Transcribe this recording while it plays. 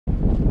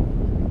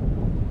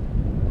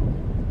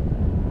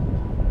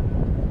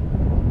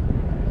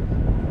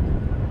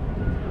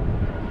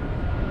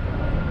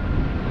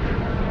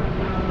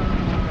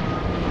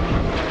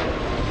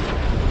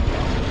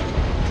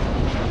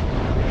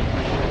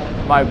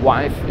My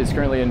wife is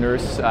currently a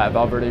nurse at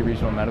Valverde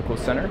Regional Medical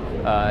Center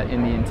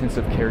in the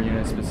intensive care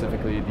unit,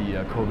 specifically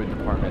the COVID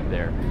department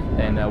there.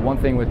 And one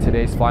thing with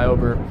today's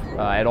flyover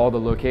at all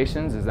the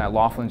locations is that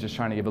Laughlin's just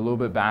trying to give a little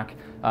bit back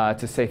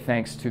to say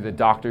thanks to the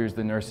doctors,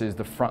 the nurses,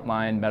 the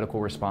frontline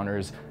medical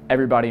responders,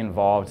 everybody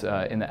involved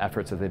in the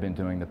efforts that they've been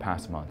doing the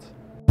past months.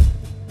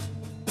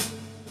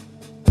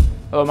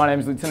 Hello, my name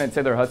is Lieutenant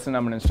Taylor Hudson.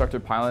 I'm an instructor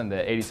pilot in the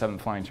 87th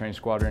Flying Training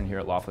Squadron here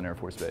at Laughlin Air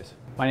Force Base.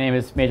 My name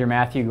is Major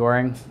Matthew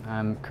Goring.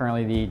 I'm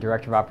currently the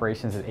Director of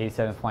Operations at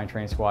 87th Flying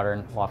Training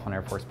Squadron, Laughlin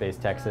Air Force Base,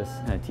 Texas,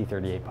 and a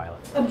T-38 pilot.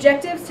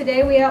 Objectives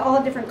today, we all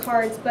have different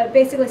cards, but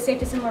basically safe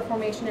to similar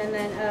formation and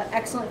then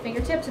excellent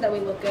fingertip so that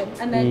we look good.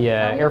 And then the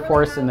Air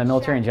Force and the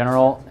military in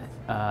general,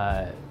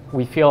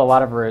 we feel a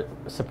lot of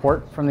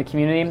support from the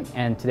community,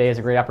 and today is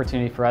a great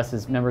opportunity for us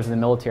as members of the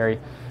military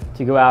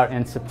to go out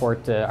and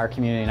support our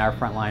community and our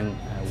frontline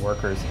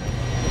workers.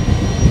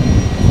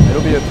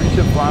 It'll be a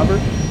 3-ship flyover,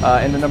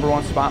 and the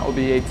 #1 spot will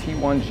be a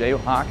T-1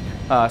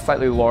 Jayhawk,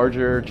 slightly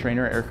larger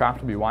trainer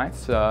aircraft will be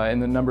whites.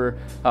 And the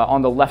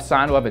on the left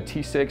side we'll have a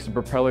T-6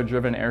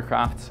 propeller-driven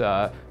aircraft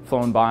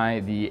flown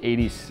by the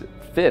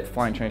 85th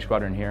Flying Training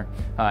Squadron here.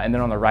 And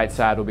then on the right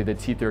side will be the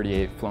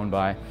T-38 flown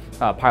by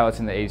pilots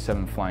in the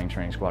 87th Flying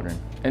Training Squadron.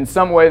 In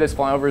some way, this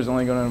flyover is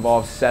only going to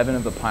involve 7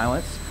 of the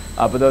pilots.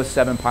 But those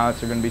 7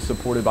 pilots are going to be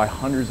supported by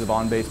hundreds of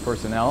on-base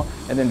personnel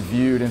and then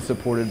viewed and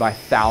supported by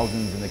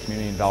thousands in the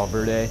community in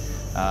Valverde,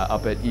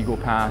 up at Eagle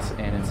Pass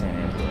and in San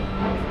Angelo.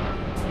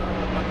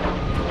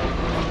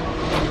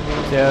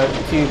 So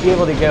to be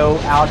able to go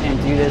out and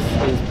do this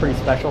is pretty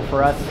special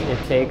for us. It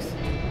takes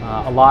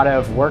a lot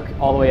of work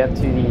all the way up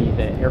to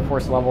the Air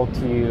Force level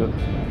to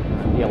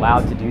be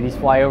allowed to do these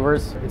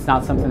flyovers. It's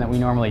not something that we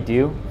normally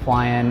do,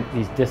 fly in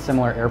these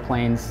dissimilar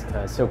airplanes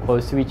so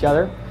close to each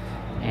other.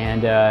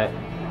 And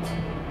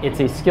it's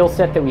a skill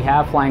set that we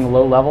have flying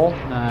low level,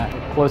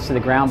 close to the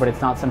ground, but it's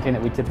not something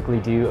that we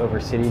typically do over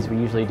cities. We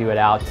usually do it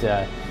out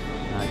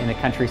in the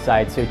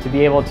countryside. So to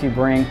be able to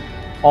bring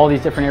all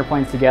these different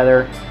airplanes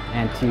together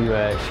and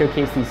to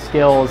showcase these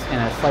skills in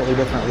a slightly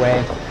different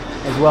way,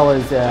 as well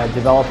as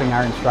developing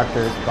our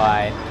instructors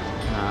by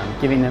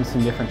giving them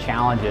some different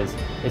challenges,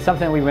 is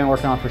something we've been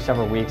working on for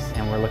several weeks,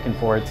 and we're looking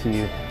forward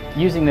to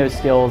using those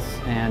skills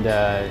and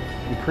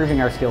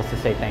improving our skills to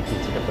say thank you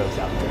to the folks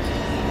out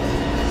there.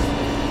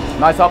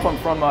 Myself, I'm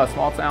from a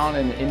small town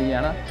in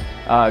Indiana.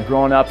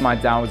 Growing up, my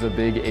dad was a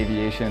big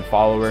aviation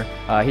follower.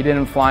 He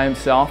didn't fly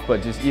himself,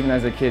 but just even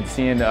as a kid,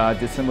 seeing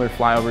dissimilar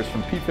flyovers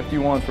from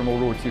P-51s from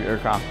World War II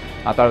aircraft,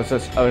 I thought it was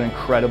just an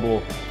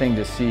incredible thing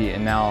to see.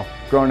 And now,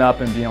 growing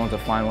up and being able to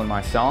fly one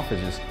myself is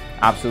just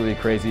absolutely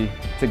crazy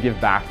to give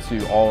back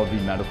to all of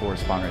the medical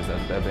responders that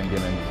have been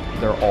given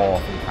their all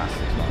for the past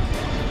 6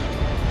 months.